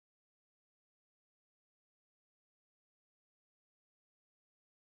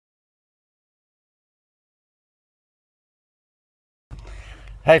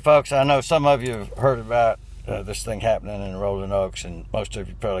Hey folks, I know some of you have heard about this thing happening in Rolling Oaks, and most of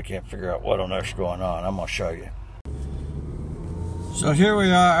you probably can't figure out what on earth's going on. I'm going to show you. So here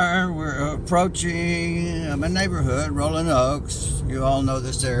we are, we're approaching my neighborhood, Rolling Oaks. You all know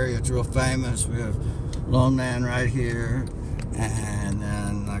this area, it's real famous. We have Lone Man right here, and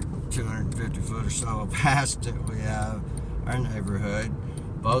then like 250 foot or so past it we have our neighborhood,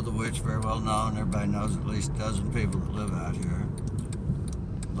 both of which very well known. Everybody knows at least a dozen people that live out here.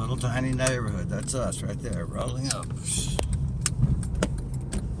 Little tiny neighborhood, that's us right there, Rolling Oaks.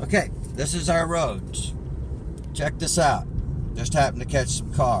 Okay, this is our roads. Check this out. Just happened to catch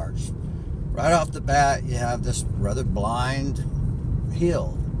some cars. Right off the bat, you have this rather blind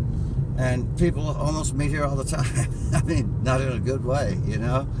hill. And people almost meet here all the time. I mean, not in a good way, you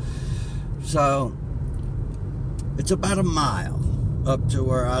know? So, it's about a mile up to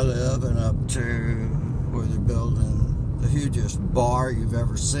where I live and up to where they're building the hugest bar you've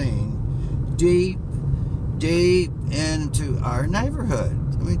ever seen, deep into our neighborhood.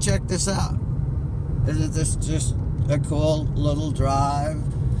 I mean, check this out. Isn't this just a cool little drive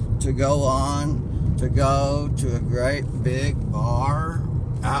to go on, to go to a great big bar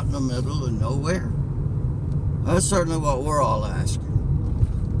out in the middle of nowhere? That's certainly what we're all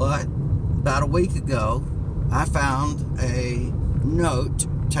asking. But about a week ago, I found a note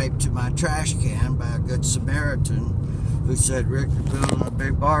taped to my trash can by a good Samaritan who said, "Rick, you're building a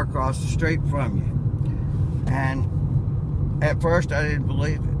big bar across the street from you." And at first I didn't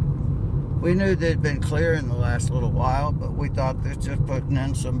believe it. We knew they'd been clearing the last little while, but we thought they're just putting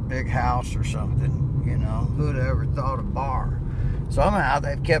in some big house or something, you know. Who'd ever thought a bar? Somehow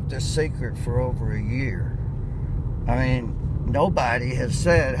they've kept this secret for over a year. I mean, nobody has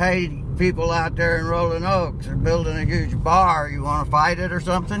said, "Hey, people out there in Rolling Oaks are building a huge bar, you want to fight it or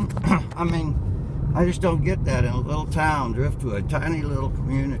something?" I mean, I just don't get that in a little town, Driftwood, tiny little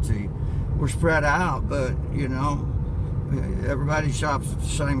community. We're spread out, but, you know, everybody shops at the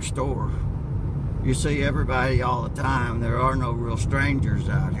same store. You see everybody all the time. There are no real strangers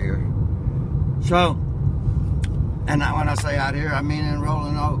out here. So, and when I say out here, I mean in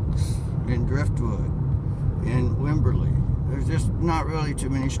Rolling Oaks, in Driftwood, in Wimberley. There's just not really too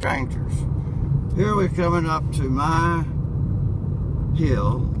many strangers. Here we're coming up to my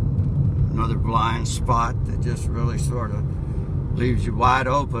hill, another blind spot that just really sort of leaves you wide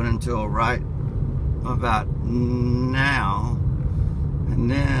open until right about now, and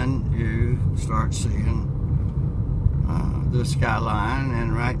then you start seeing the skyline,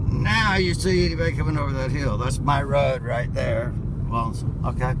 and right now you see anybody coming over that hill. That's my road right there. Lonesome.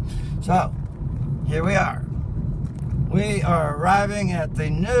 Okay, so here we are. We are arriving at the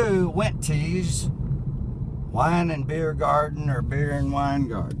new Winty's Wine and Beer Garden, or Beer and Wine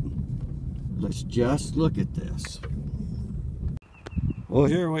Garden. Let's just look at this. Well,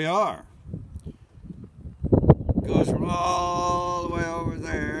 here we are. Goes from all the way over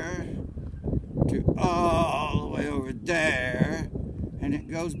there to all the way over there, and it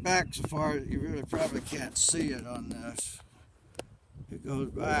goes back so far that you really probably can't see it on this. It goes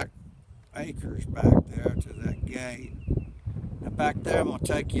back acres back there to that gate. Now back there I'm going to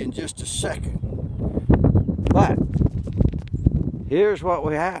take you in just a second. But here's what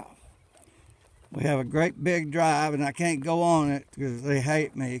we have. We have a great big drive, and I can't go on it because they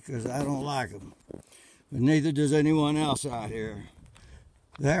hate me because I don't like them. But neither does anyone else out here.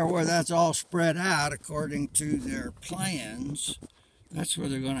 There where that's all spread out according to their plans, that's where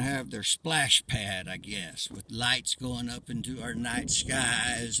they're going to have their splash pad, I guess, with lights going up into our night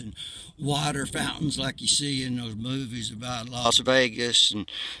skies and water fountains like you see in those movies about Las Vegas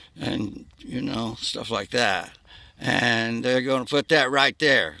and you know, stuff like that. And they're going to put that right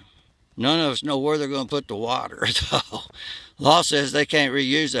there. None of us know where they're going to put the water, though. Law says they can't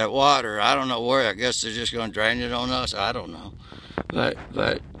reuse that water. I don't know where. I guess they're just going to drain it on us. I don't know. But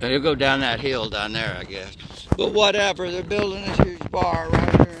they'll go down that hill down there, I guess. But whatever, they're building this huge bar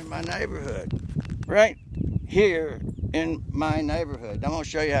right here in my neighborhood. Right here in my neighborhood. I'm going to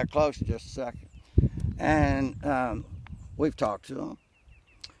show you how close in just a second. And we've talked to them.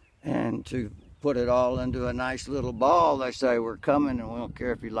 And to put it all into a nice little ball, they say, "We're coming and we don't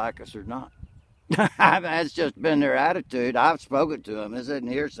care if you like us or not." That's just been their attitude. I've spoken to them. This isn't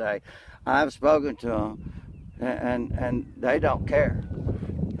hearsay. I've spoken to them, and they don't care.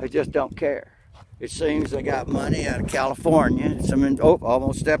 They just don't care. It seems they got money out of California.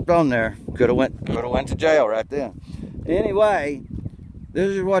 Almost stepped on there. Could have went to jail right then. Anyway, this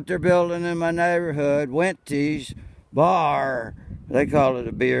is what they're building in my neighborhood. Winty's Bar. They call it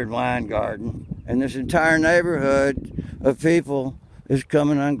a beer and wine garden. And this entire neighborhood of people is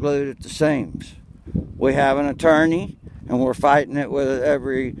coming unglued at the seams. We have an attorney and we're fighting it with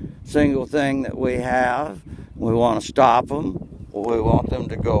every single thing that we have. We want to stop them. We want them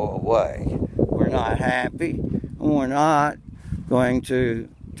to go away. We're not happy, and we're not going to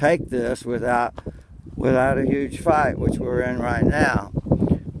take this without a huge fight, which we're in right now.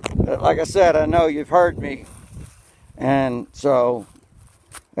 But like I said, I know you've heard me, and so,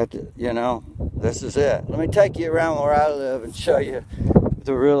 this is it. Let me take you around where I live and show you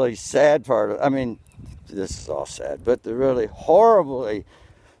the really sad part of it. I mean, this is all sad, but the really horribly,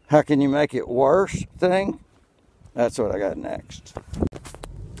 how can you make it worse thing? That's what I got next.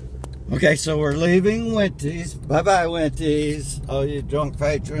 Okay, so we're leaving Winty's. Bye-bye, Winty's. All you drunk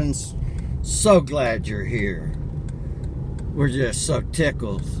patrons, so glad you're here. We're just so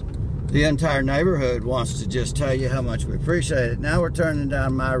tickled. The entire neighborhood wants to just tell you how much we appreciate it. Now we're turning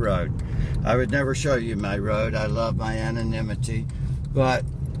down my road. I would never show you my road. I love my anonymity, but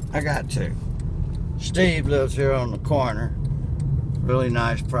I got to. Steve lives here on the corner. Really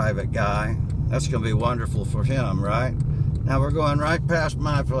nice private guy. That's going to be wonderful for him, right? Now we're going right past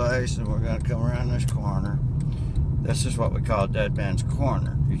my place, and we're going to come around this corner. This is what we call Dead Man's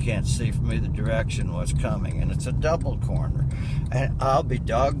Corner. You can't see from either direction what's coming, and it's a double corner. And I'll be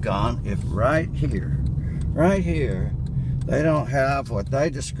doggone if right here, they don't have what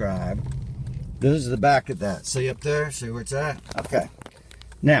they describe. This is the back of that. See up there? See where it's at? Okay.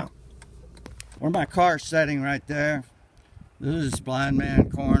 Now, where my car's sitting right there, this is blind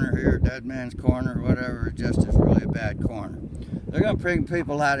man corner here, dead man's corner, whatever. Just is really a bad corner. They're going to bring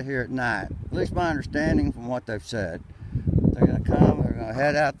people out of here at night. At least my understanding from what they've said. They're going to come, they're going to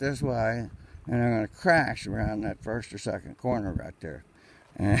head out this way, and they're going to crash around that first or second corner right there.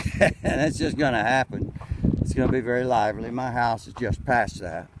 And it's just going to happen. It's going to be very lively. My house is just past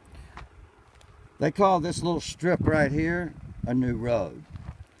that. They call this little strip right here a new road.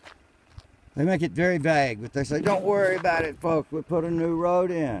 They make it very vague, but they say, don't worry about it, folks. We put a new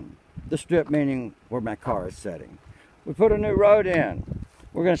road in. The strip meaning where my car is sitting. We put a new road in.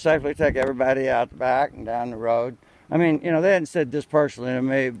 We're going to safely take everybody out the back and down the road. I mean, they hadn't said this personally to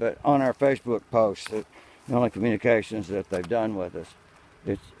me, but on our Facebook posts, the only communications that they've done with us,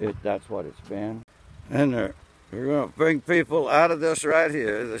 that's what it's been. And they're going to bring people out of this right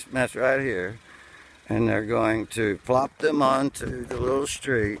here, this mess right here, and they're going to plop them onto the little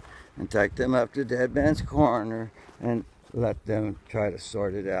street and take them up to Dead Man's Corner and let them try to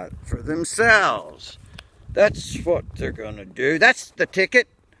sort it out for themselves. That's what they're going to do. That's the ticket.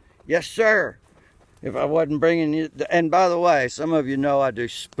 Yes, sir. If I wasn't bringing you... And by the way, some of you know I do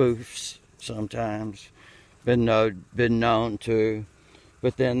spoofs sometimes. Been known to.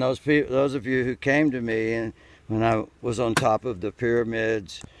 But then those of you who came to me and when I was on top of the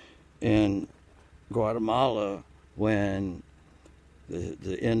pyramids in Guatemala when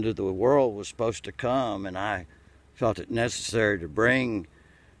the end of the world was supposed to come, and I felt it necessary to bring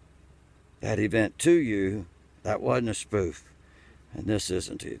that event to you, that wasn't a spoof. And this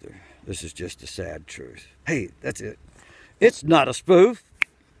isn't either. This is just the sad truth. Hey, that's it. It's not a spoof.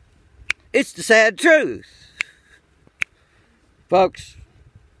 It's the sad truth. Folks,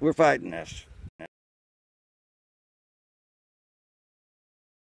 we're fighting this.